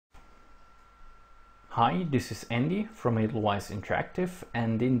Hi, this is Andy from Edelweiss Interactive,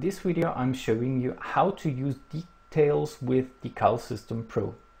 and in this video I'm showing you how to use details with Decal System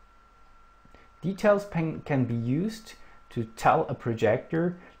Pro. Details can be used to tell a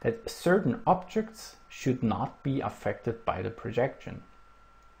projector that certain objects should not be affected by the projection.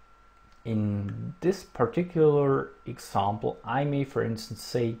 In this particular example, I may for instance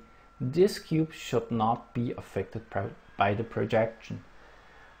say this cube should not be affected by the projection.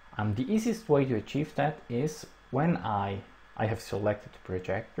 The easiest way to achieve that is when I have selected the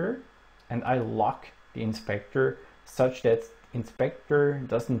projector and I lock the inspector such that the inspector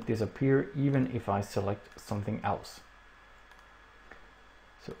doesn't disappear even if I select something else.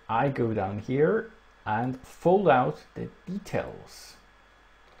 So I go down here and fold out the details.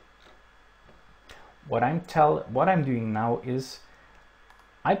 What I'm doing now is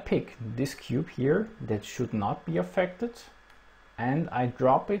I pick this cube here that should not be affected, and I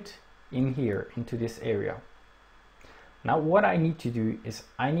drop it in here into this area. Now what I need to do is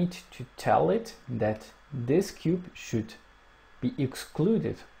I need to tell it that this cube should be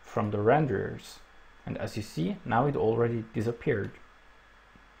excluded from the renderers. And as you see, now it already disappeared.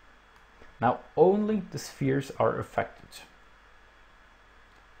 Now only the spheres are affected.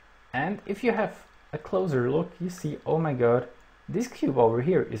 And if you have a closer look, you see, oh my god, this cube over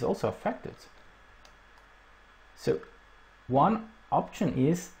here is also affected. So one option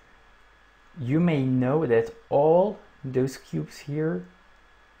is you may know that all those cubes here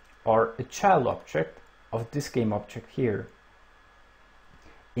are a child object of this game object here.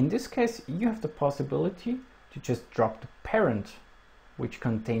 In this case, you have the possibility to just drop the parent, which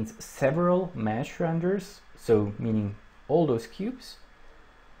contains several mesh renders, so meaning all those cubes,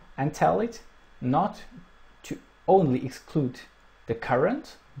 and tell it not to only exclude the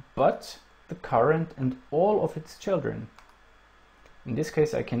current, but the current and all of its children. In this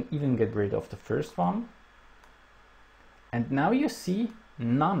case, I can even get rid of the first one. And now you see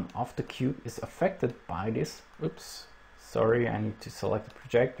none of the cube is affected by this. Oops, sorry, I need to select the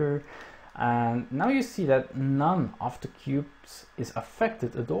projector. And now you see that none of the cubes is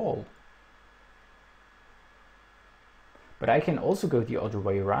affected at all. But I can also go the other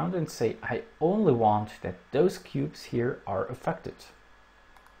way around and say I only want that those cubes here are affected.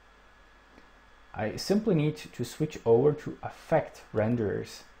 I simply need to switch over to affect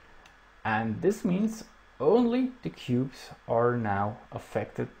renderers, and this means only the cubes are now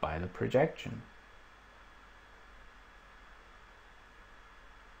affected by the projection.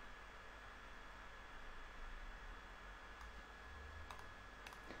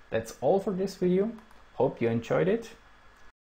 That's all for this video. Hope you enjoyed it.